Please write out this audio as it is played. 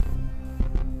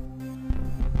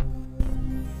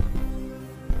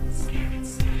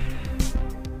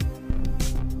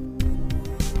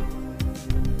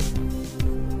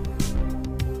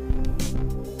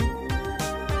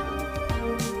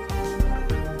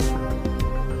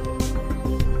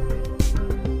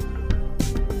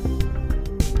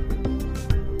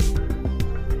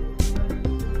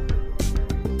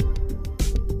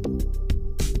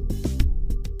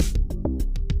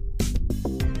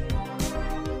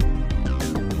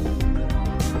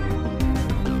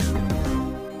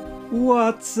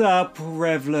What's up,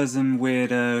 revelers and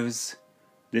weirdos?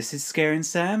 This is Scaring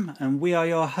Sam, and we are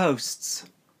your hosts.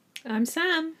 I'm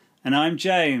Sam. And I'm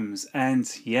James,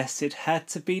 and yes, it had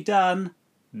to be done.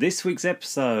 This week's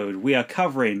episode, we are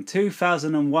covering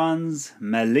 2001's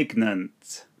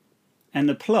 *Malignant*. And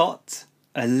the plot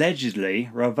allegedly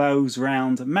revolves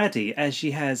around Maddie as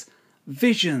she has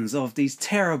visions of these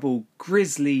terrible,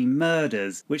 grisly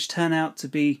murders which turn out to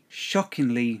be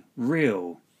shockingly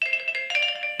real.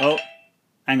 Oh,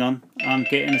 hang on, I'm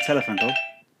getting a telephone call.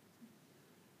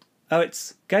 Oh,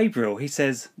 it's Gabriel. He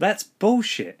says, that's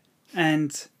bullshit.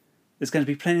 And there's going to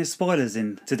be plenty of spoilers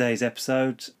in today's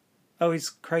episode. Oh, he's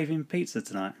craving pizza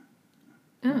tonight.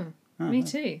 Oh, me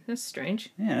too. That's strange.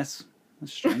 Yeah, that's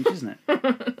strange, isn't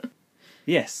it?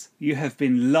 Yes, you have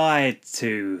been lied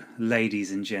to,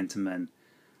 ladies and gentlemen.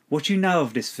 What you know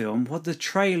of this film, what the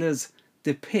trailers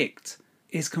depict,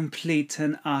 is complete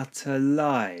and utter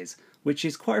lies, which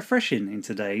is quite refreshing in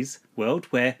today's world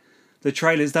where the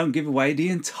trailers don't give away the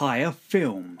entire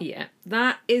film. Yeah,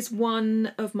 that is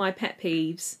one of my pet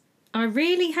peeves. I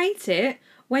really hate it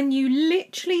when you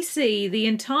literally see the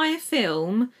entire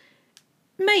film,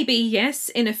 maybe, yes,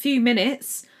 in a few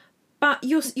minutes, but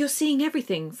you're seeing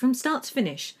everything from start to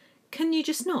finish. Can you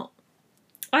just not?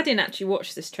 I didn't actually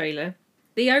watch this trailer.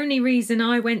 The only reason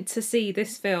I went to see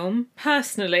this film,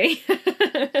 personally,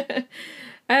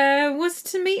 was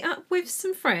to meet up with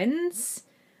some friends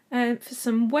for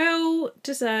some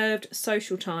well-deserved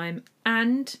social time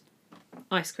and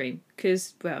ice cream.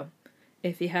 Because, well,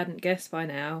 if you hadn't guessed by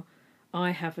now,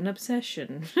 I have an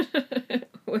obsession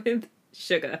with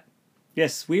sugar.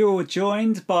 Yes, we were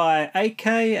joined by AK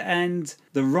and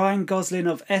the Ryan Gosling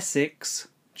of Essex,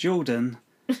 Jordan.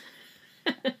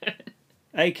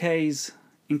 AK's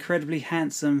incredibly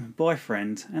handsome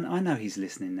boyfriend, and I know he's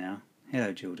listening now.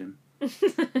 Hello, Jordan.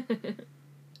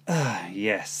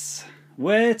 Yes.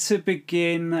 Where to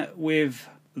begin with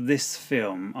this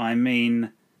film? I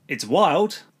mean, it's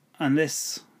wild,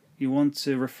 unless you want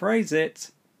to rephrase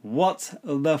it. What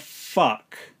the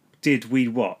fuck did we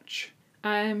watch?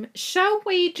 Shall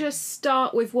we just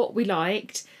start with what we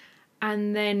liked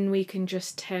and then we can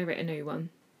just tear it a new one?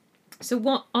 So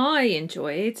what I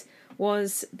enjoyed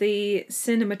was the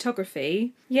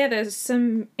cinematography. Yeah, there's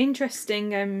some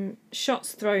interesting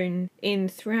shots thrown in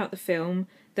throughout the film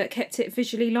that kept it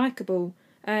visually likeable.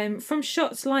 From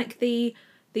shots like the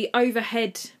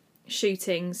overhead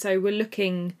shooting, so we're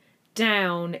looking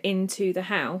down into the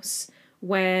house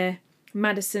where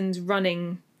Madison's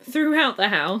running throughout the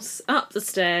house, up the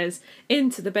stairs,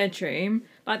 into the bedroom.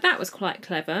 Like, that was quite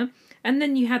clever. And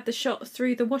then you had the shot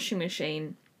through the washing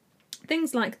machine.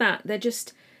 Things like that, they're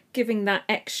just giving that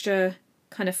extra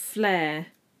kind of flair,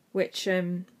 which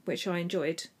I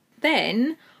enjoyed.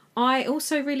 Then, I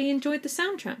also really enjoyed the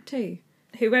soundtrack too.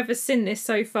 Whoever's seen this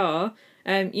so far,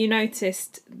 you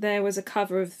noticed there was a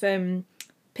cover of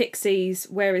Pixies'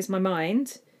 Where Is My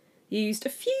Mind, used a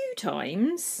few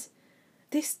times.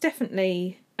 This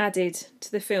definitely added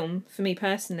to the film for me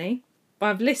personally.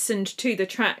 I've listened to the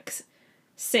tracks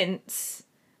since,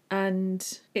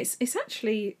 and it's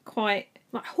actually quite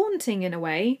like haunting in a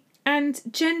way. And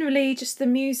generally, just the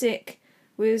music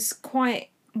was quite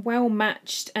well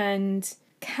matched and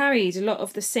carried a lot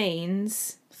of the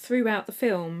scenes throughout the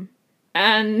film.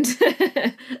 And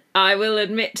I will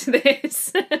admit to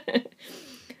this,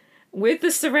 with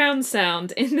the surround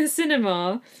sound in the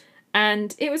cinema,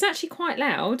 and it was actually quite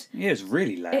loud. Yeah, it was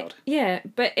really loud.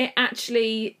 But it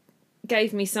actually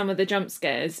gave me some of the jump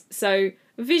scares. So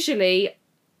visually,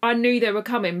 I knew they were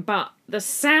coming, but the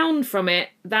sound from it,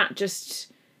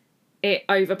 it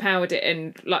overpowered it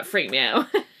and like freaked me out.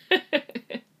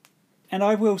 And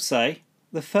I will say,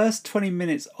 the first 20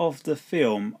 minutes of the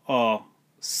film are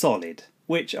solid,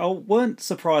 which I weren't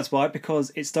surprised by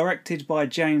because it's directed by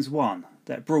James Wan,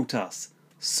 that brought us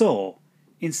Saw,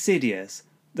 Insidious,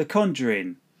 The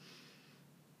Conjuring,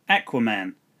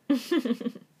 Aquaman.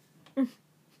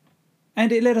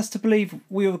 And it led us to believe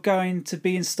we were going to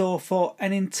be in store for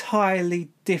an entirely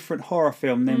different horror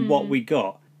film than what we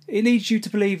got. It leads you to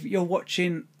believe you're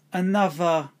watching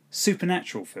another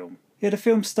supernatural film. Yeah, the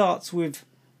film starts with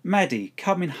Maddie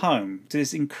coming home to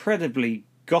this incredibly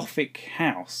gothic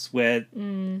house where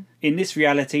in this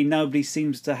reality nobody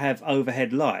seems to have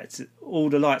overhead lights. All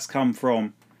the lights come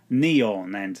from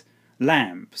neon and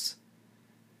lamps.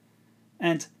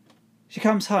 And she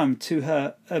comes home to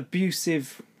her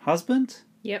abusive husband.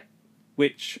 Yep.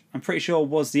 Which I'm pretty sure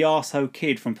was the arsehole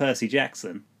kid from Percy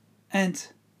Jackson. And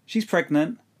she's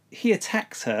pregnant. He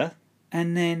attacks her.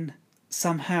 And then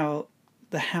somehow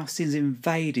the house is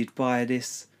invaded by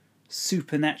this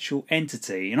supernatural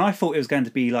entity. And I thought it was going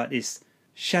to be like this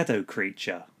shadow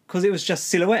creature. Because it was just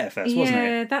silhouette at first, wasn't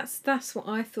it? Yeah, that's what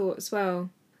I thought as well.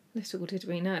 Little did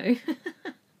we know.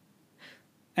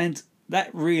 And that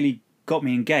really got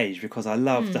me engaged because I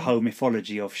love the whole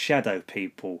mythology of shadow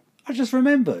people. I just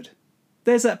remembered.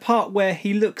 There's that part where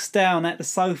he looks down at the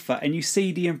sofa and you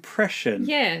see the impression.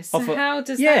 Yeah, so of how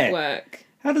does that work?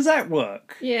 How does that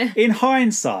work? Yeah. In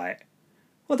hindsight.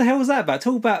 What the hell was that about?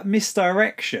 Talk about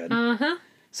misdirection. Uh-huh.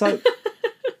 So,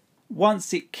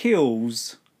 once it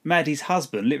kills Maddie's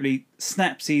husband, literally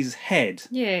snaps his head.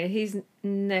 Yeah, his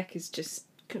neck is just...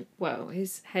 Well,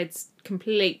 his head's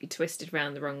completely twisted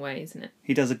round the wrong way, isn't it?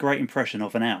 He does a great impression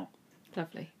of an owl.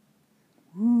 Lovely.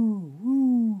 Woo,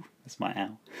 woo. That's my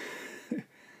owl.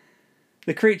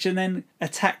 The creature then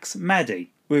attacks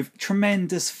Maddie with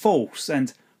tremendous force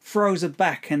and throws her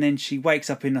back, and then she wakes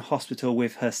up in the hospital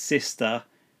with her sister,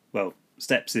 well,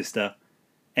 stepsister,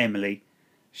 Emily.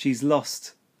 She's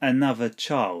lost another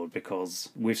child because,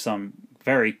 with some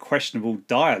very questionable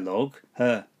dialogue,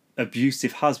 her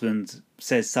abusive husband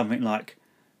says something like,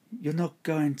 "You're not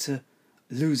going to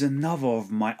lose another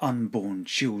of my unborn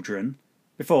children,"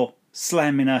 before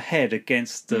slamming her head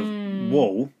against the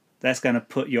wall. That's going to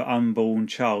put your unborn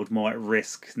child more at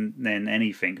risk than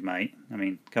anything, mate. I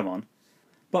mean, come on.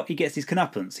 But he gets his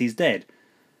comeuppance. He's dead.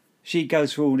 She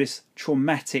goes through all this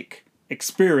traumatic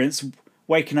experience,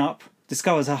 waking up,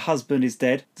 discovers her husband is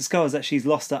dead, discovers that she's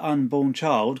lost her unborn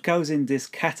child, goes in this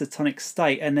catatonic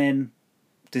state, and then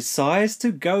decides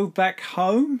to go back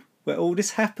home where all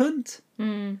this happened.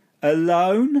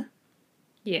 Alone.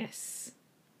 Yes.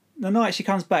 The night she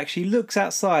comes back, she looks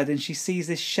outside and she sees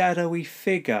this shadowy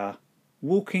figure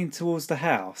walking towards the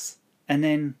house and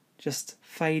then just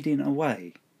fading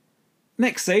away.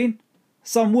 Next scene,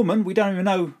 some woman, we don't even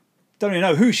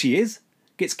know who she is,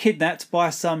 gets kidnapped by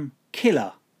some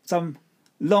killer. Some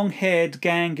long-haired,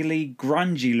 gangly,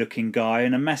 grungy-looking guy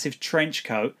in a massive trench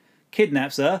coat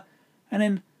kidnaps her and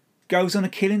then goes on a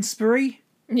killing spree.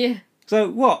 Yeah. So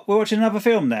what? We're watching another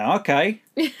film now, okay.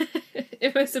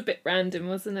 It was a bit random,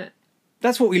 wasn't it?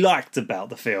 That's what we liked about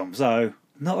the film, so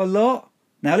not a lot.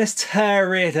 Now let's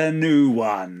tear it a new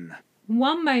one.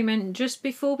 One moment just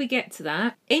before we get to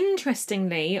that.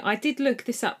 Interestingly, I did look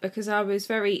this up because I was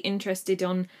very interested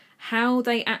on how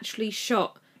they actually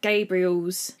shot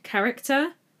Gabriel's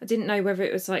character. I didn't know whether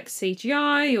it was like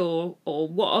CGI or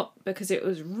what, because it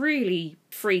was really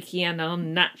freaky and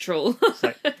unnatural. It's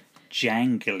like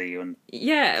jangly and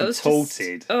yeah, it was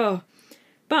contorted.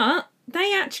 But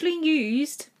they actually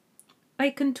used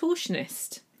a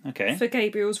contortionist for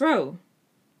Gabriel's role.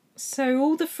 So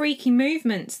all the freaky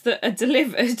movements that are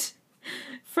delivered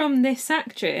from this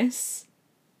actress,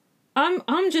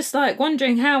 I'm just like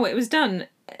wondering how it was done.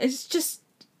 It's just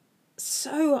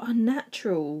so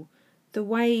unnatural the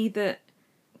way that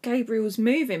Gabriel's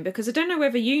moving, because I don't know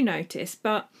whether you noticed,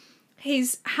 but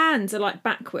his hands are like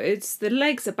backwards, the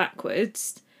legs are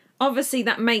backwards. Obviously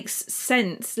that makes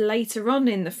sense later on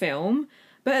in the film,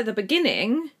 but at the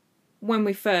beginning, when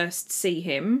we first see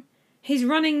him, he's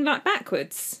running like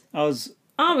backwards. I was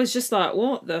just like,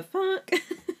 what the fuck?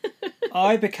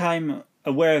 I became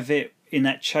aware of it in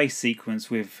that chase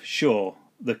sequence with Shaw,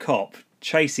 the cop,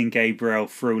 chasing Gabriel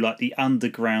through like the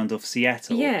underground of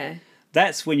Seattle. Yeah.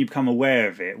 That's when you become aware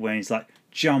of it, when he's like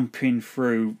jumping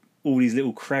through all these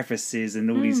little crevices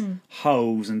and all these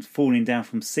holes and falling down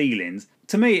from ceilings.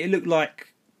 To me, it looked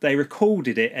like they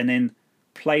recorded it and then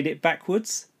played it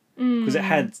backwards because it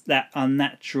had that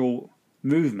unnatural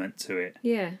movement to it.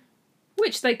 Yeah.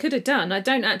 Which they could have done. I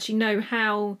don't actually know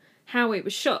how it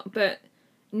was shot, but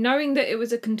knowing that it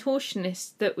was a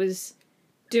contortionist that was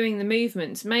doing the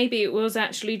movements, maybe it was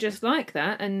actually just like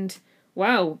that, and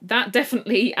wow, that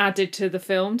definitely added to the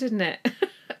film, didn't it?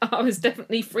 I was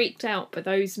definitely freaked out by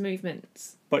those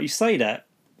movements. But you say that,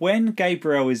 when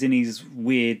Gabriel is in his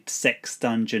weird sex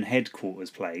dungeon headquarters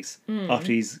place,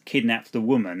 after he's kidnapped the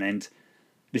woman, and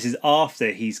this is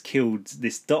after he's killed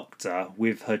this doctor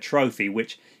with her trophy,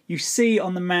 which you see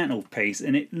on the mantelpiece,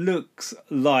 and it looks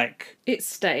like... It's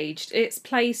staged. It's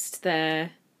placed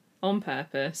there on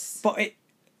purpose. But it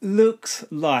looks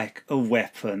like a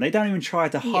weapon. They don't even try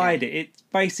to hide it. It's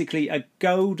basically a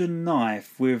golden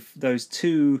knife with those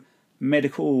two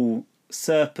medical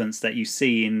serpents that you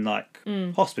see in like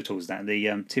hospitals now,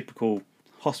 the typical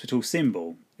hospital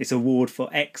symbol. It's a ward for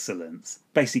excellence.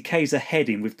 Basically caves a head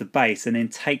in with the base and then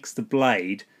takes the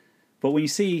blade. But when you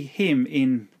see him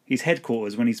in his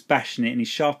headquarters, when he's bashing it and he's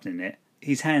sharpening it,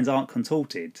 his hands aren't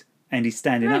contorted and he's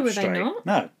standing up straight. Were they not?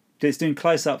 No. It's doing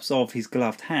close-ups of his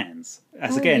gloved hands.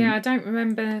 Yeah, I don't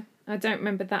remember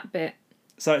that bit.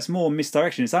 So it's more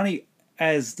misdirection. It's only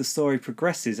as the story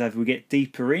progresses, as we get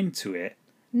deeper into it,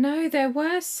 No, there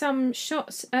were some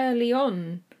shots early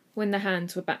on when the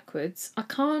hands were backwards. I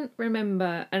can't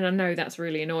remember, and I know that's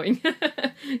really annoying.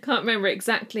 Can't remember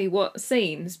exactly what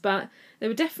scenes, but there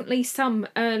were definitely some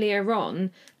earlier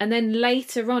on, and then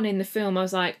later on in the film I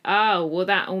was like, oh, well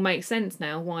that all makes sense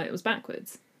now why it was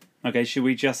backwards. Okay, should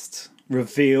we just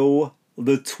reveal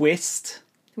the twist?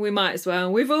 We might as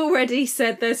well. We've already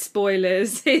said there's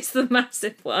spoilers. It's the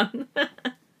massive one.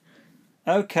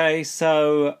 Okay,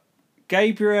 so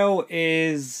Gabriel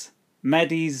is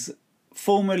Maddie's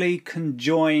formerly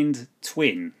conjoined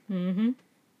twin.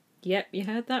 Yep, you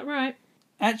heard that right.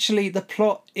 Actually, the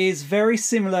plot is very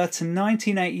similar to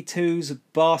 1982's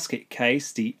Basket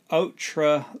Case, the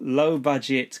ultra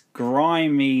low-budget,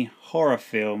 grimy horror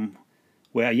film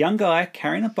where a young guy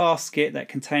carrying a basket that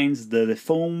contains the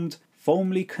deformed,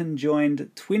 formerly conjoined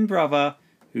twin brother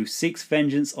who seeks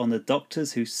vengeance on the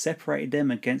doctors who separated them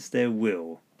against their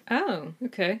will. Oh,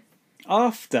 okay.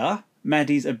 After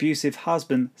Maddie's abusive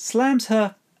husband slams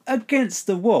her against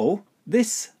the wall,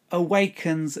 this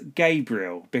awakens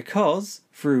Gabriel because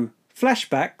through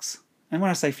flashbacks, and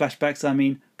when I say flashbacks I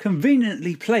mean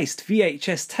conveniently placed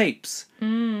VHS tapes,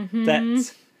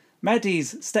 that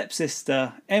Maddie's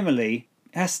stepsister Emily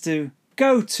has to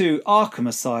go to Arkham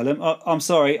Asylum,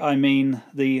 I mean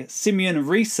the Simeon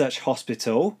Research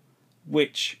Hospital,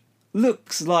 which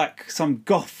looks like some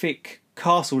gothic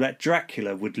castle that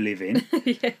Dracula would live in.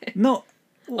 Yeah. Not...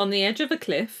 On the edge of a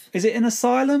cliff. Is it an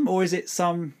asylum or is it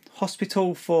some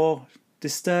hospital for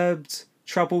disturbed,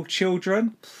 troubled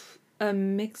children? A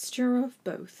mixture of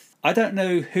both. I don't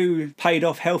know who paid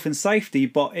off health and safety,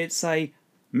 but it's a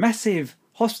massive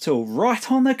hospital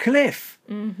right on the cliff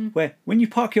where when you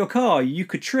park your car you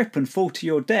could trip and fall to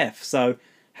your death. So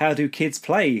how do kids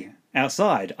play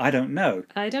outside? I don't know.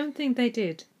 I don't think they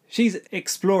did. She's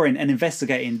exploring and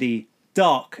investigating the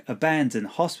dark abandoned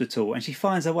hospital and she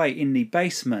finds her way in the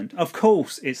basement. Of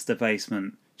course it's the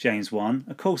basement, James Wan.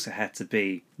 Of course it had to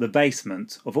be the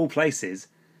basement of all places.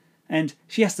 And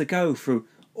she has to go through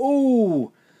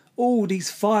all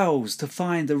these files to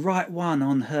find the right one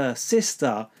on her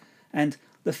sister. And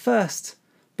the first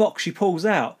box she pulls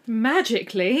out,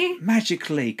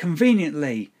 Magically,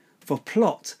 conveniently, for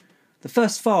plot, the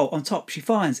first file on top she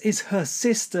finds is her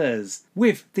sister's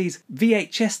with these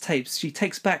VHS tapes she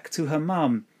takes back to her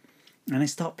mum. And they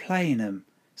start playing them.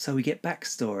 So we get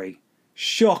backstory.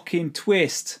 Shocking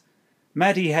twist.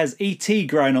 Maddie has E.T.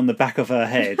 growing on the back of her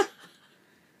head.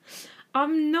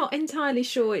 I'm not entirely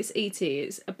sure it's E.T.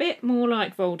 It's a bit more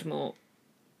like Voldemort.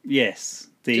 Yes.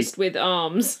 Just with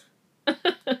arms.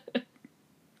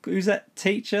 Who's that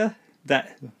teacher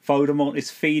that Voldemort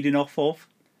is feeding off of?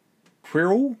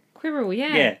 Quirrell? Quirrell,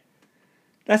 yeah. Yeah.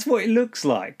 That's what it looks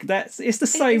like. It's the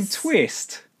same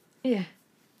twist. Yeah.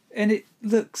 And it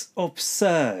looks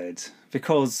absurd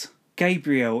because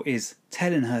Gabriel is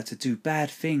telling her to do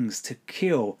bad things, to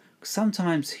kill.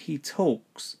 Sometimes he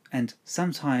talks, and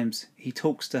sometimes he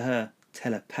talks to her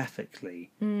telepathically.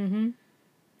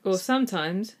 Or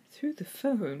sometimes through the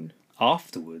phone.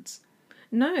 Afterwards.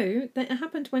 No, that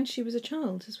happened when she was a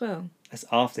child as well. That's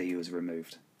after he was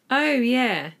removed. Oh,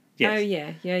 yeah. Yes. Oh,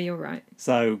 yeah. Yeah, you're right.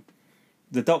 So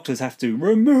the doctors have to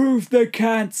remove the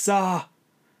cancer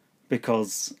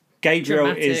because Gabriel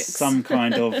Dramatics. is some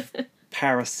kind of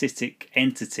parasitic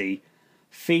entity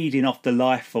feeding off the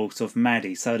life force of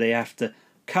Maddie. So they have to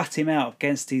cut him out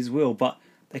against his will, but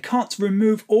they can't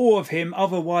remove all of him,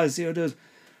 otherwise it would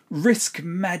risk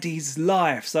Maddie's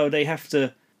life. So they have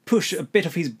to push a bit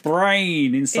of his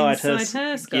brain inside her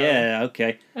skull. Yeah,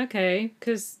 okay. Okay,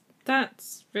 because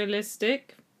that's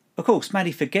realistic. Of course,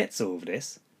 Maddie forgets all of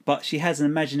this, but she has an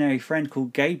imaginary friend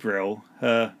called Gabriel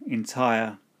her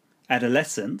entire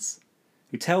adolescence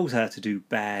who tells her to do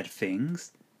bad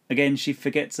things. Again, she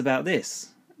forgets about this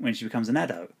when she becomes an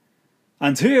adult.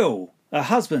 Until her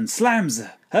husband slams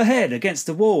her head against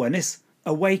the wall and this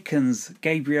awakens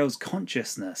Gabriel's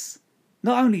consciousness.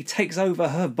 Not only takes over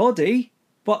her body,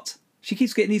 but she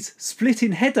keeps getting these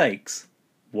splitting headaches.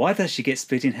 Why does she get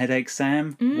splitting headaches,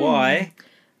 Sam? Why?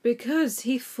 Because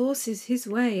he forces his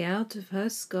way out of her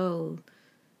skull.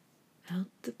 Out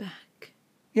the back.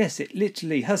 Yes, it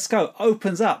literally, her skull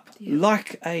opens up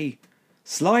like a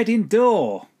sliding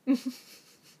door.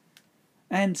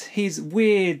 And his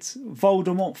weird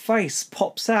Voldemort face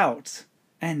pops out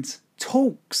and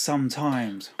talks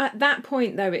sometimes. At that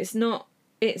point, though, it's not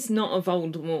a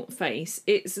Voldemort face.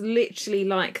 It's literally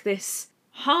like this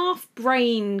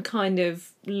half-brain kind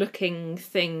of looking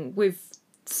thing with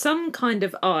some kind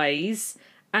of eyes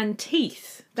and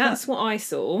teeth. That's what I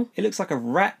saw. It looks like a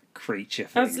rat creature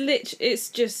thing. It's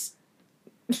just...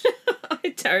 I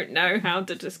don't know how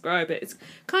to describe it. It's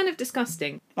kind of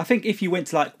disgusting. I think if you went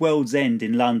to like World's End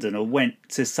in London or went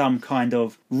to some kind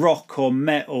of rock or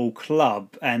metal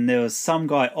club and there was some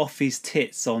guy off his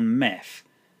tits on meth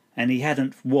and he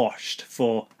hadn't washed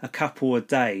for a couple of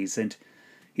days and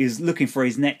he was looking for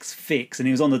his next fix and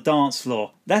he was on the dance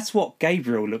floor, that's what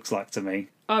Gabriel looks like to me.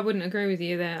 I wouldn't agree with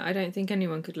you there. I don't think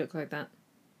anyone could look like that.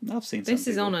 I've seen some This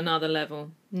is people. on another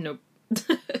level. Nope.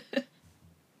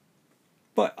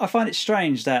 But I find it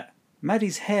strange that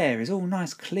Maddie's hair is all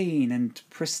nice, clean and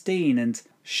pristine and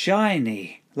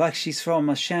shiny, like she's from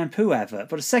a shampoo advert.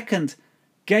 But the second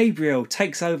Gabriel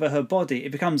takes over her body,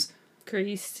 it becomes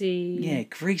Greasy.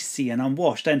 greasy and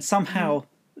unwashed and somehow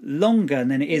longer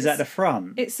than it is at the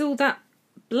front. It's all that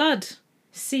blood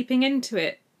seeping into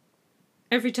it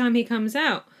every time he comes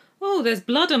out. Oh, there's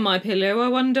blood on my pillow. I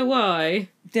wonder why.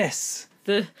 Yes.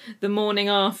 The morning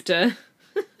after.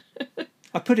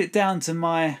 I put it down to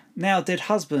my now dead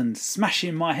husband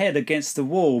smashing my head against the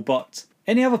wall, but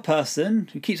any other person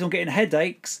who keeps on getting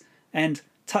headaches and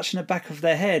touching the back of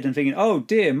their head and thinking, oh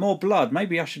dear, more blood,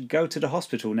 maybe I should go to the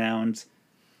hospital now and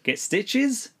get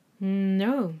stitches?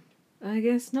 No, I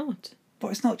guess not.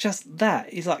 But it's not just that.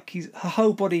 It's like her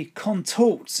whole body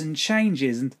contorts and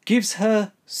changes and gives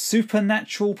her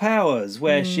supernatural powers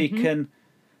where she can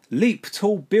leap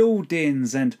tall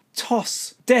buildings and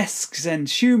toss desks and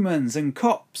humans and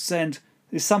cops and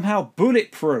is somehow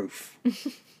bulletproof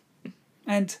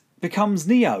and becomes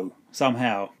Neo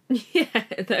somehow. Yeah,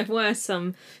 there were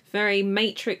some very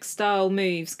Matrix-style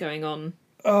moves going on.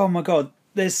 Oh my god,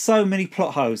 there's so many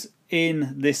plot holes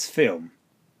in this film.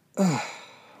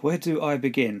 Where do I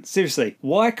begin? Seriously,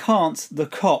 why can't the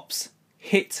cops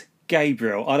hit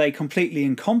Gabriel? Are they completely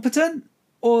incompetent?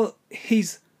 Or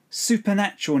he's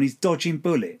supernatural and he's dodging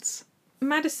bullets?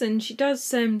 Madison, she does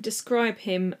describe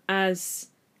him as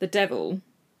the devil.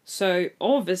 So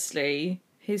obviously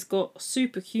he's got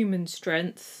superhuman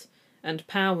strength and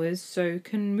powers, so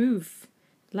can move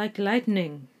like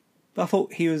lightning. I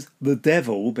thought he was the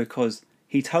devil because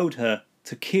he told her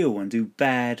to kill and do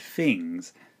bad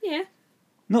things. Yeah.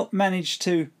 Not managed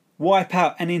to wipe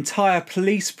out an entire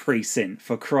police precinct,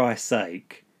 for Christ's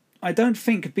sake. I don't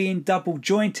think being double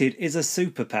jointed is a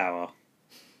superpower.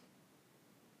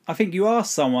 I think you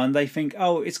ask someone, they think,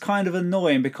 oh, it's kind of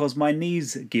annoying because my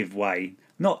knees give way.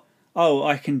 Not, oh,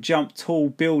 I can jump tall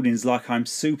buildings like I'm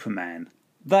Superman.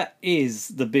 That is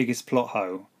the biggest plot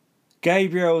hole.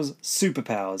 Gabriel's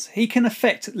superpowers. He can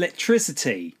affect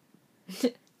electricity.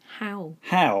 How?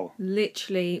 How?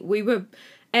 Literally,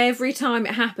 every time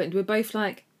it happened, we're both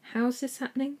like, how's this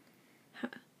happening?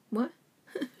 What?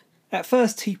 At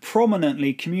first, he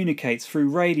prominently communicates through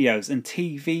radios and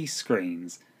TV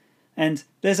screens. And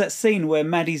there's that scene where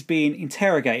Maddie's being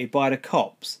interrogated by the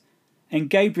cops, and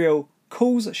Gabriel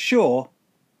calls Shaw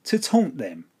to taunt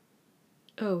them.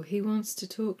 Oh, he wants to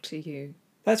talk to you.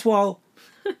 That's while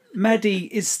Maddie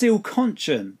is still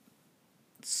conscious.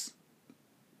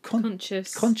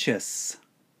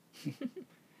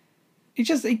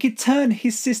 He could turn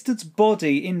his sister's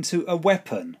body into a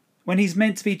weapon when he's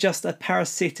meant to be just a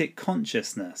parasitic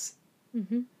consciousness.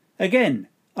 Again,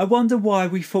 I wonder why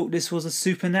we thought this was a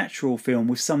supernatural film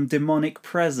with some demonic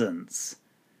presence.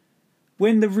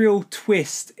 When the real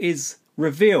twist is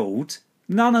revealed,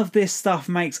 none of this stuff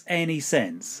makes any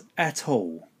sense at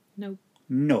all. No.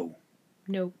 No.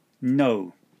 No.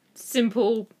 No.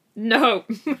 Simple no.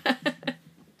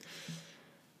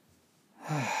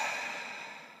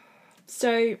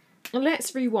 So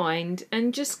let's rewind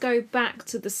and just go back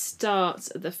to the start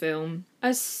of the film.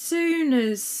 As soon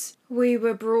as we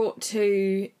were brought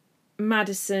to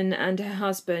Madison and her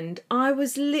husband, I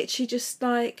was literally just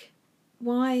like,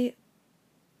 why?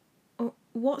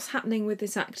 What's happening with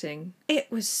this acting?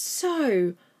 It was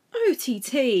so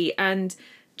OTT and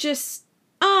just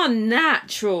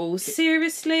unnatural.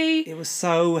 Seriously. It was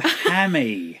so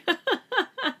hammy.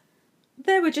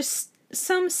 There were just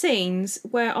some scenes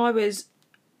where I was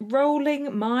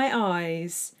rolling my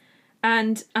eyes,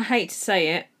 and I hate to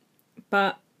say it,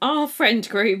 but our friend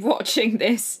group watching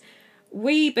this,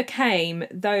 we became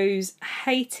those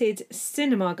hated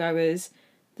cinema goers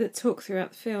that talk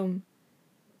throughout the film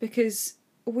because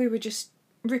we were just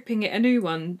ripping it a new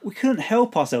one. We couldn't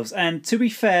help ourselves, and to be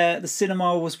fair, the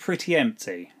cinema was pretty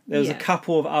empty. There was a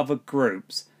couple of other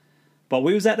groups, but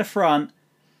we was at the front,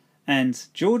 and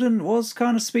Jordan was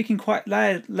kind of speaking quite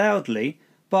loudly,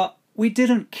 but we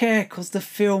didn't care because the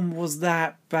film was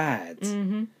that bad.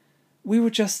 We were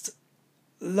just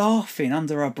laughing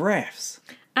under our breaths.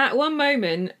 At one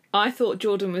moment, I thought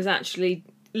Jordan was actually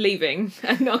leaving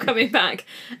and not coming back.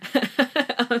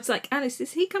 I was like, Alice,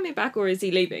 is he coming back or is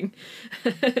he leaving?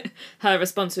 Her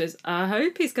response was, I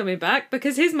hope he's coming back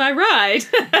because he's my ride.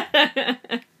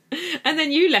 And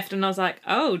then you left and I was like,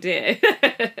 oh dear.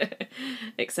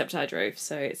 Except I drove,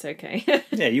 so it's okay.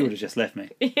 Yeah, you would have just left me.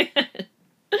 Yeah.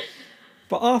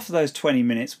 But after those 20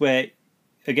 minutes where,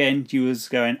 again, you was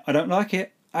going, I don't like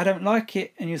it,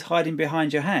 and you was hiding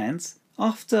behind your hands,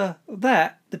 after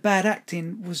that, the bad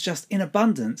acting was just in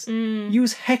abundance. You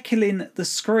was heckling the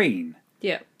screen.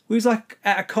 Yeah. We was like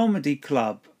at a comedy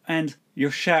club and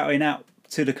you're shouting out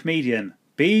to the comedian,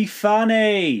 be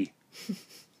funny!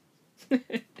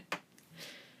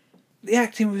 The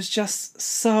acting was just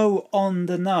so on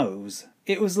the nose.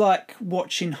 It was like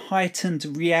watching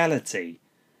heightened reality.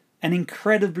 An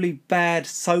incredibly bad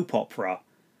soap opera.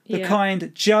 The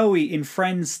kind Joey in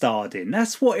Friends starred in.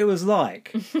 That's what it was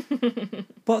like.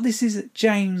 But this is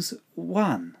James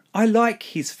Wan. I like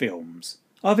his films.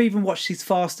 I've even watched his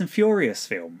Fast and Furious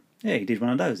film. Yeah, he did one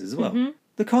of those as well.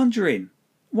 The Conjuring.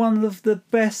 One of the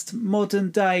best modern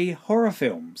day horror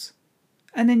films.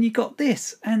 And then you got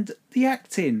this. And the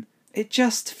acting. It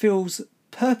just feels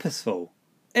purposeful.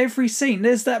 Every scene,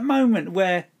 there's that moment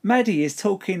where Maddie is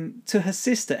talking to her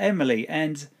sister Emily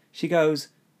and she goes,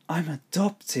 I'm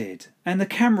adopted. And the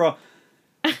camera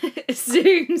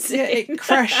zooms in. It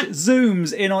crash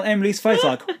zooms in on Emily's face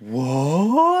like,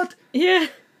 what? Yeah.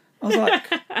 I was like...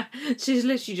 She's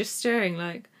literally just staring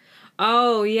like,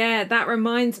 oh yeah, that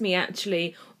reminds me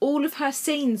actually. All of her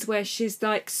scenes where she's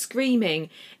like screaming,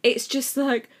 it's just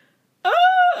like,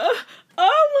 oh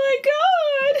my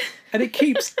God. And it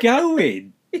keeps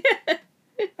going. Yeah.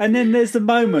 And then there's the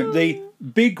moment, the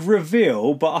big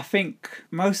reveal, but I think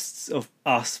most of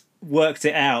us worked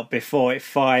it out before it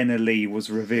finally was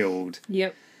revealed.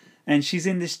 Yep. And she's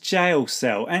in this jail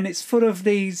cell and it's full of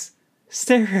these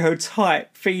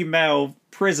stereotype female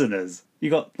prisoners. You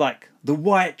got like the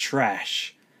white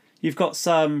trash. You've got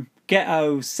some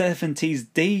ghetto 70s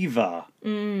diva.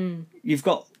 You've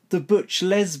got the butch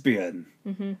lesbian.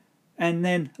 And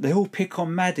then they all pick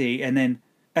on Maddie, and then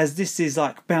as this is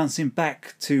like bouncing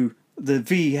back to the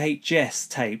VHS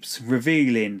tapes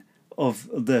revealing of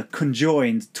the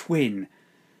conjoined twin,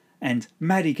 and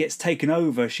Maddie gets taken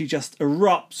over, she just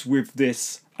erupts with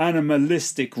this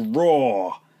animalistic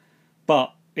roar.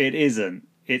 But it isn't.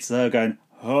 It's her going,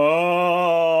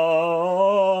 oh,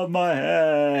 my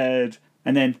head.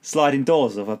 And then sliding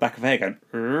doors of her back of her head going,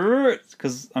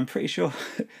 because I'm pretty sure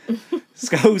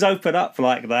skulls open up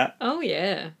like that. Oh,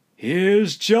 yeah.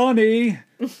 Here's Johnny.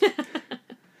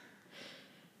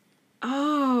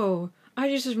 Oh, I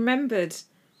just remembered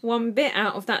one bit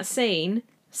out of that scene.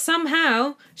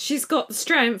 Somehow she's got the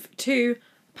strength to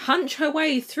punch her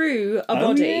way through a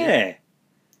body. Yeah.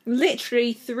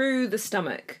 Literally through the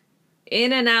stomach.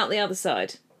 In and out the other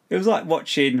side. It was like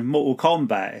watching Mortal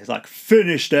Kombat. It's like,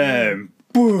 finish them,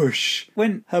 bush.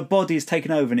 When her body is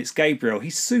taken over and it's Gabriel,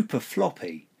 he's super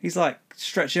floppy. He's like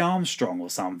Stretchy Armstrong or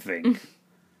something.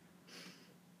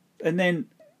 And then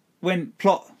when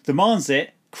plot demands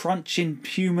it, crunching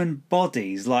human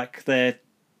bodies like they're...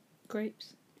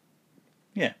 Grapes.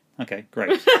 Yeah, okay,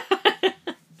 grapes.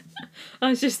 I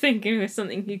was just thinking of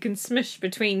something you can smush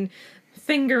between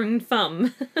finger and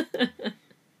thumb.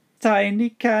 Tiny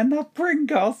can of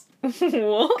Pringles.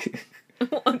 What?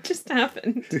 What just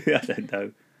happened? I don't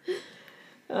know.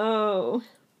 Oh.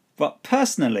 But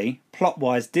personally,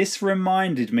 plot-wise, this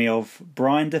reminded me of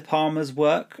Brian De Palma's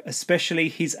work, especially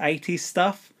his 80s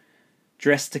stuff.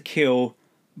 Dressed to Kill,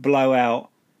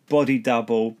 Blowout, Body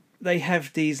Double. They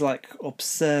have these like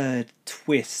absurd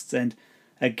twists and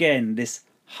again this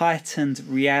heightened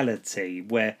reality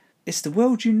where it's the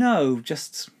world you know,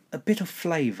 just a bit of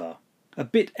flavour. A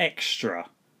bit extra.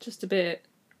 Just a bit.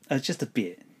 Just a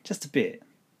bit. Just a bit.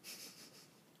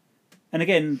 And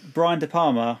again, Brian De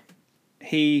Palma,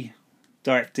 he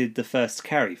directed the first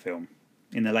Carrie film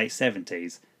in the late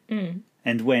 70s.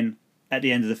 And when, at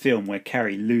the end of the film, where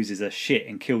Carrie loses her shit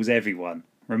and kills everyone,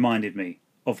 reminded me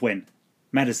of when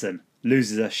Madison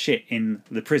loses her shit in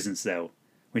the prison cell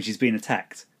when she's been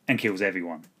attacked and kills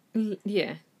everyone.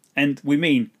 Yeah. And we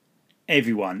mean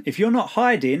everyone. If you're not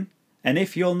hiding... And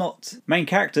if you're not main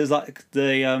characters like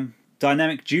the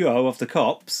dynamic duo of the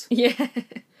cops... Yeah. I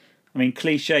mean,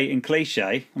 cliche and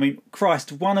cliche. I mean,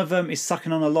 Christ, one of them is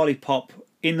sucking on a lollipop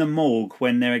in the morgue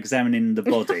when they're examining the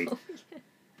body. Oh, yeah.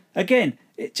 Again,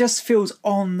 it just feels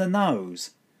on the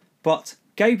nose. But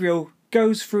Gabriel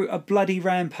goes through a bloody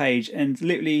rampage and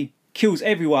literally kills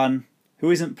everyone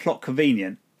who isn't plot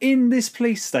convenient in this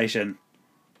police station.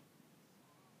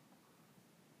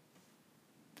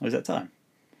 Oh, is that time?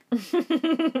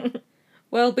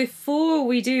 Well, before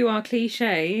we do our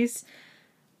cliches,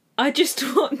 I just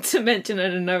want to mention,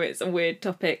 and I know it's a weird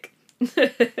topic,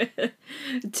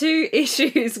 2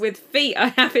 issues with feet I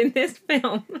have in this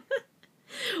film.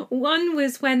 One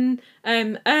was when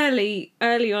early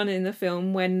on in the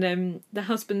film, when the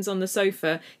husband's on the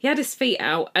sofa, he had his feet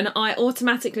out, and I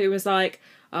automatically was like,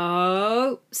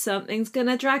 oh, something's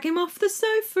gonna drag him off the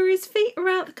sofa, his feet are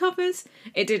out the covers.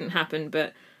 It didn't happen,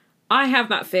 but I have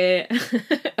that fear.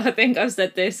 I think I've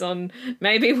said this on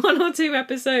maybe 1 or 2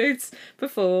 episodes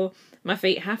before. My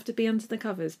feet have to be under the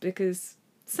covers because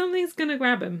something's gonna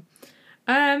grab them.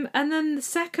 And then the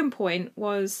second point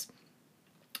was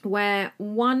where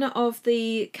one of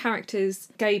the characters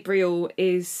Gabriel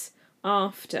is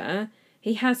after,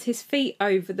 he has his feet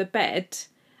over the bed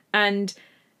and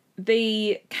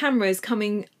the camera's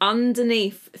coming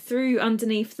through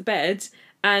underneath the bed,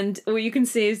 and all you can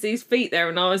see is these feet there,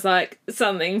 and I was like,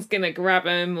 something's gonna grab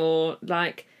him, or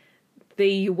like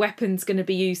the weapon's gonna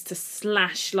be used to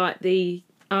slash like the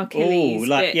Achilles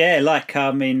bit.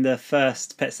 In the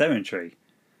first Pet Sematary.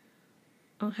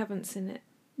 I haven't seen it.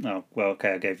 Oh, well,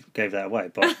 okay, I gave that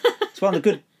away, but it's one of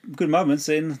the good moments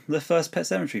in the first Pet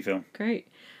Sematary film. Great.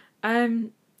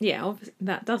 Yeah, obviously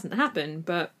that doesn't happen,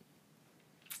 but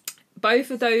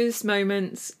both of those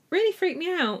moments really freaked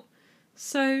me out.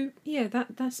 So, yeah,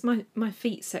 that's my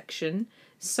feet section.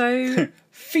 So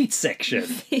feet section.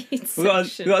 Feet We've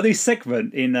got a new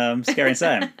segment in Scary and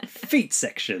Sam. Feet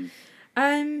section.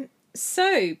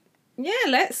 So yeah,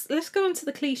 let's go on to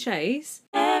the cliches.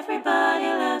 Everybody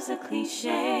loves a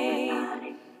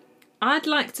cliche. I'd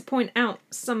like to point out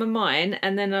some of mine,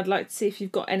 and then I'd like to see if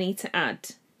you've got any to add,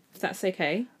 if that's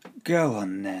okay. Go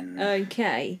on then.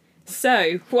 Okay.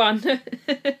 So, 1.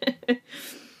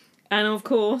 And of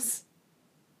course,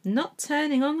 not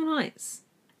turning on the lights.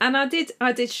 And I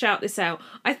did shout this out.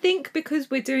 I think because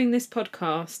we're doing this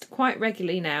podcast quite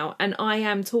regularly now, and I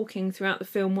am talking throughout the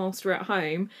film whilst we're at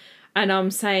home, and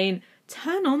I'm saying,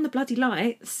 turn on the bloody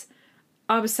lights.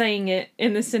 I was saying it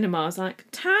in the cinema. I was like,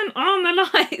 turn on the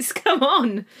lights, come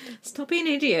on. Stop being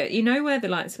an idiot. You know where the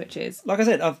light switch is. Like I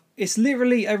said, it's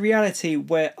literally a reality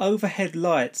where overhead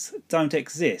lights don't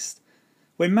exist.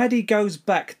 When Maddie goes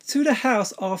back to the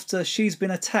house after she's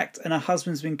been attacked and her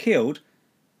husband's been killed,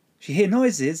 she hears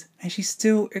noises and she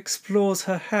still explores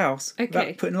her house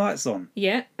without putting lights on.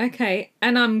 Yeah, okay.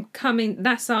 And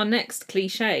that's our next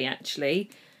cliche,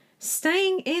 actually.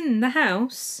 Staying in the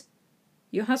house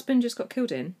your husband just got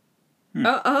killed in.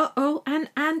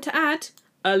 And to add,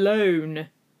 alone.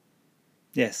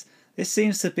 Yes, this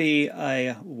seems to be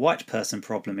a white person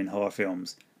problem in horror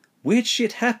films. Weird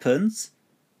shit happens,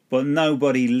 but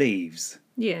nobody leaves.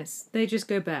 Yes, they just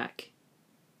go back.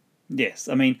 Yes,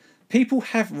 I mean, people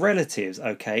have relatives,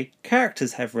 okay?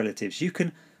 Characters have relatives. You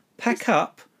can pack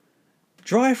up,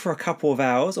 drive for a couple of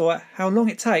hours, or how long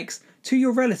it takes, to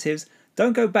your relatives.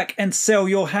 Don't go back and sell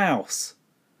your house.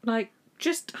 Like,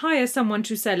 just hire someone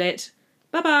to sell it.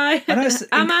 Bye-bye.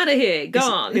 I'm out of here.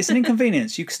 Gone. It's an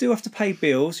inconvenience. You still have to pay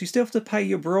bills. You still have to pay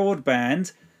your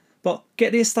broadband. But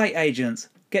get the estate agents.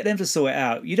 Get them to sort it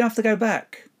out. You don't have to go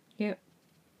back. Yep.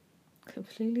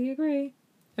 Completely agree.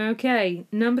 Okay,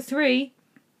 number 3.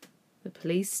 The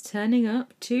police turning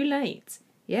up too late.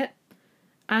 Yep.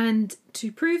 And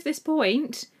to prove this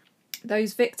point,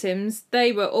 those victims,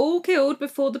 they were all killed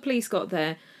before the police got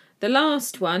there. The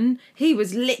last one, he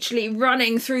was literally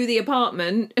running through the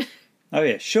apartment. Oh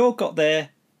yeah, Shaw got there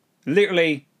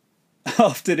literally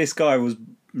after this guy was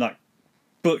like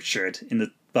butchered in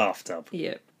the bathtub.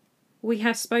 Yep. We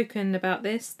have spoken about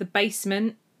this, the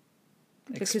basement,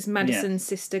 because Madison's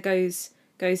sister goes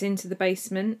into the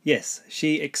basement. Yes,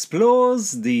 she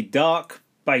explores the dark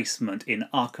basement in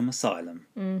Arkham Asylum.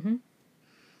 Mm-hmm.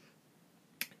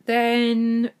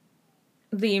 Then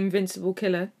the invincible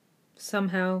killer.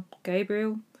 Somehow,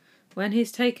 Gabriel, when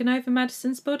he's taken over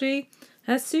Madison's body,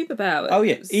 has superpowers. Oh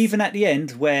yeah, even at the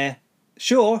end where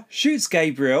Shaw shoots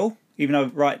Gabriel, even though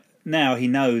right now he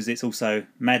knows it's also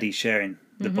Maddie sharing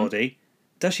the body.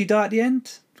 Does she die at the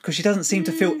end? Because she doesn't seem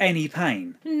to feel any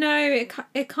pain. No,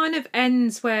 it kind of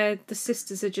ends where the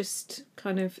sisters are just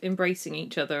kind of embracing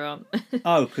each other, aren't they?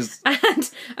 Oh, because...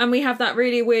 and we have that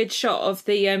really weird shot of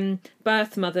the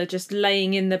birth mother just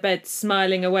laying in the bed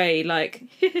smiling away like...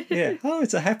 Yeah, oh,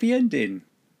 it's a happy ending.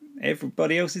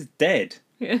 Everybody else is dead.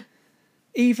 Yeah.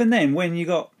 Even then, when you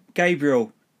got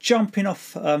Gabriel jumping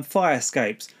off fire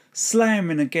escapes,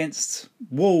 slamming against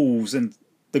walls and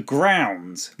the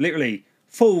ground, literally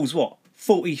falls,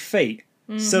 40 feet,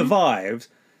 survives,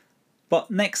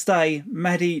 but next day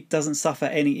Maddie doesn't suffer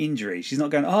any injury. She's not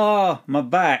going, my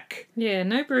back. Yeah,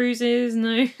 no bruises,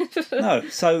 no. No,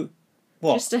 so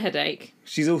What? Just a headache.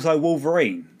 She's also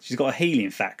Wolverine. She's got a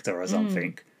healing factor or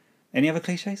something. Any other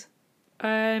cliches?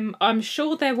 I'm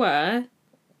sure there were.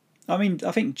 I mean,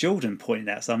 I think Jordan pointed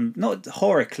out some, not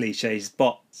horror cliches,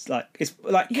 but it's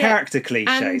like character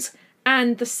cliches.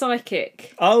 And the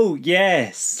psychic. Oh,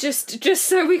 yes. Just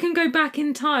so we can go back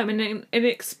in time and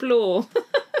explore.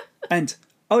 And,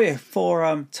 oh yeah,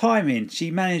 for timing, she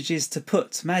manages to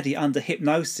put Maddie under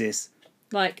hypnosis.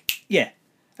 Yeah.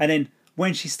 And then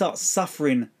when she starts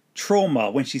suffering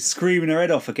trauma, when she's screaming her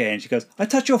head off again, she goes, I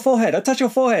touch your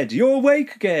forehead, you're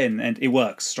awake again. And it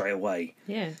works straight away.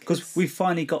 Yeah. Because we've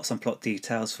finally got some plot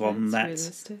details from that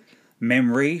realistic.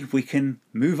 Memory. We can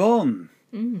move on.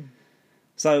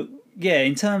 So, yeah,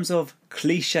 in terms of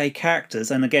cliche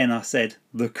characters, and again I said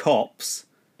the cops.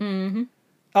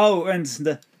 Oh, and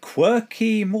the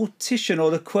quirky mortician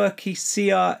or the quirky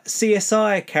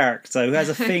CSI character who has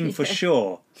a thing for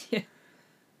sure. Yeah.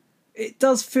 It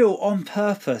does feel on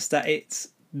purpose that it's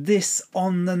this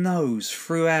on the nose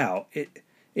throughout.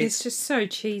 It's just so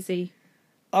cheesy.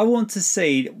 I want to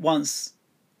see once,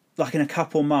 like in a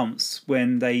couple months,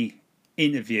 when they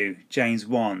interview James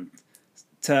Wan,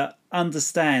 to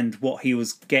understand what he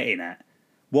was getting at.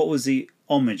 What was he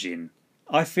homaging?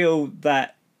 I feel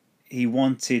that he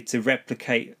wanted to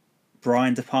replicate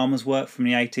Brian De Palma's work from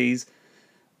the 80s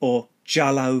or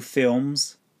Giallo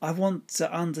films. I want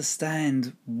to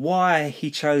understand why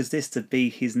he chose this to be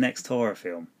his next horror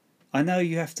film. I know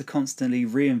you have to constantly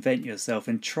reinvent yourself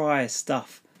and try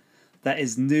stuff that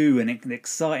is new and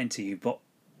exciting to you, but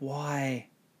why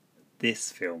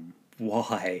this film?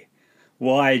 Why?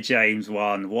 Why James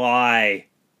Wan? Why?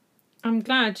 I'm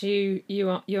glad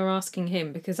you're asking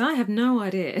him because I have no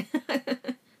idea.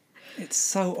 It's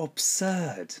so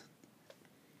absurd.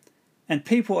 And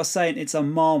people are saying it's a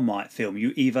Marmite film.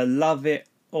 You either love it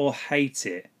or hate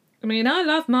it. I mean, I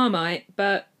love Marmite,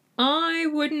 but I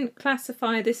wouldn't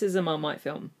classify this as a Marmite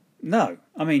film. No,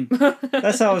 I mean,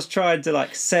 that's how I was trying to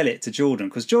sell it to Jordan,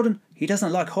 because Jordan, he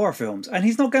doesn't like horror films, and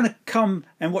he's not going to come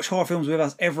and watch horror films with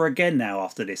us ever again now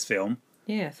after this film.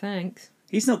 Yeah, thanks.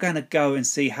 He's not going to go and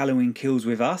see Halloween Kills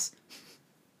with us.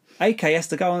 AK has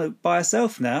to go on by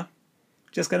herself now.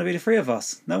 Just going to be the three of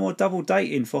us. No more double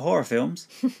dating for horror films.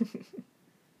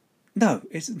 No,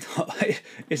 it's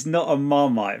not a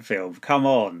Marmite film. Come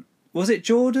on. Was it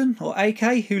Jordan or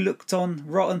AK who looked on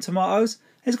Rotten Tomatoes?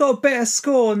 It's got a better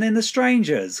score than The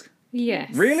Strangers.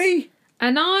 Yes. Really?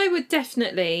 And I would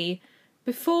definitely,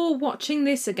 before watching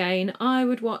this again, I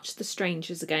would watch The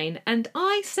Strangers again. And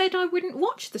I said I wouldn't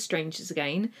watch The Strangers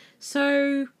again.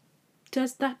 So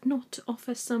does that not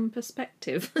offer some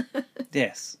perspective?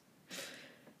 Yes.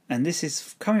 And this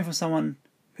is coming from someone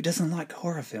who doesn't like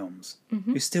horror films,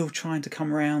 who's still trying to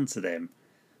come around to them.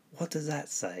 What does that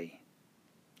say?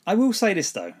 I will say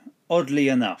this though, oddly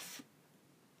enough,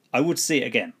 I would see it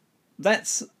again.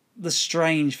 That's the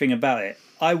strange thing about it.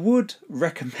 I would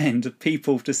recommend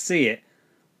people to see it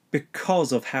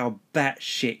because of how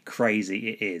batshit crazy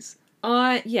it is.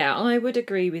 I would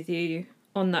agree with you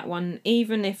on that one,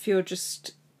 even if you're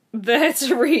just there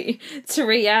to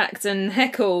react and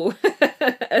heckle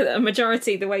a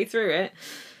majority of the way through it.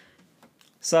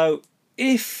 So,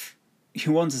 if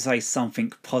you want to say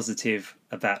something positive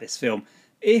about this film,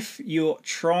 if you're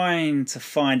trying to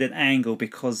find an angle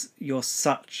because you're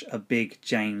such a big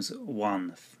James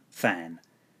Wan fan,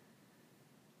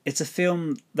 it's a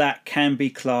film that can be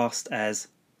classed as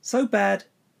so bad,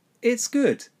 it's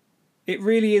good. It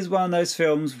really is one of those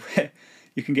films where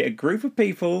you can get a group of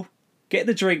people, get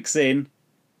the drinks in,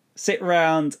 sit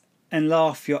round and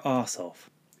laugh your arse off.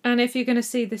 And if you're going to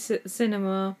see this at the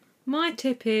cinema, my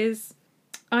tip is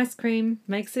ice cream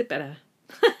makes it better.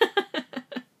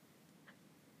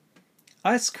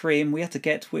 Ice cream we had to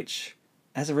get, which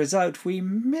as a result we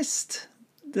missed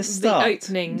the start. The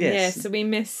opening, yes. So we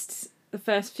missed the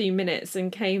first few minutes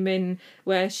and came in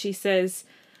where she says,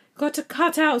 got to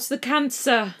cut out the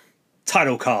cancer.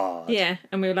 Title card. Yeah,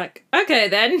 and we were like, okay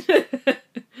then.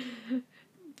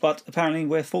 But apparently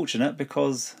we're fortunate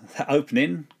because that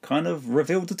opening kind of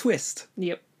revealed the twist.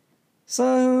 Yep.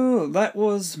 So that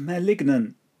was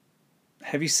Malignant.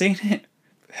 Have you seen it?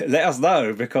 Let us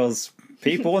know, because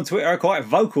people on Twitter are quite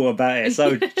vocal about it,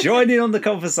 so join in on the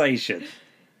conversation.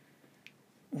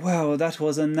 Well, that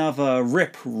was another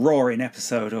rip-roaring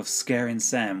episode of Scaring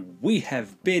Sam. We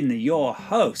have been your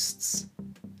hosts.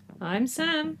 I'm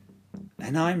Sam.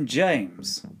 And I'm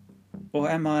James. Or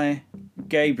am I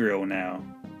Gabriel now?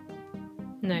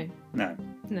 No. No.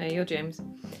 No, you're James.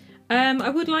 I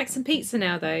would like some pizza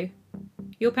now, though.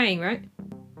 You're paying, right?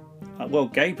 Well,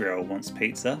 Gabriel wants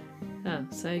pizza. Oh,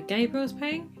 so Gabriel's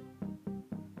paying?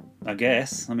 I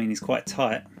guess. I mean, he's quite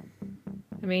tight.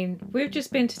 I mean, we've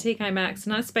just been to TK Maxx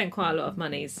and I spent quite a lot of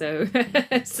money, so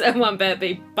someone better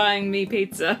be buying me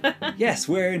pizza. Yes,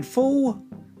 we're in full,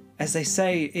 as they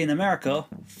say in America,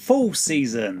 fall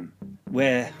season,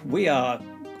 where we are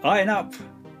eyeing up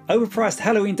overpriced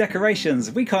Halloween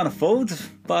decorations we can't afford,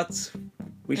 but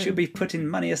we should be putting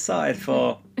money aside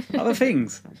for other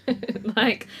things.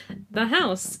 Like the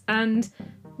house and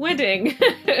wedding.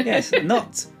 Yes,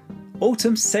 not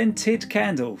autumn scented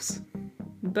candles.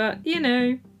 But, you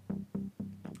know.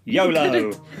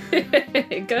 YOLO!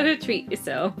 Gotta treat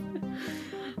yourself.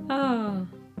 Oh.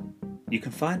 You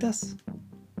can find us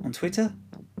on Twitter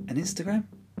and Instagram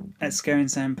at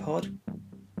ScaringSoundPod.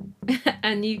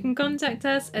 And you can contact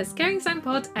us at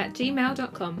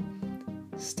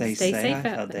scaringsoundpod@gmail.com. Stay safe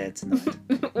out there tonight.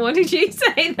 What did you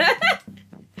say there?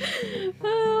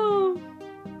 Oh.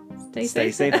 Stay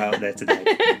safe out there today.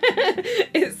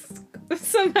 It's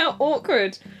somehow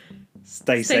awkward.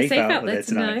 Stay safe out there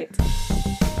tonight.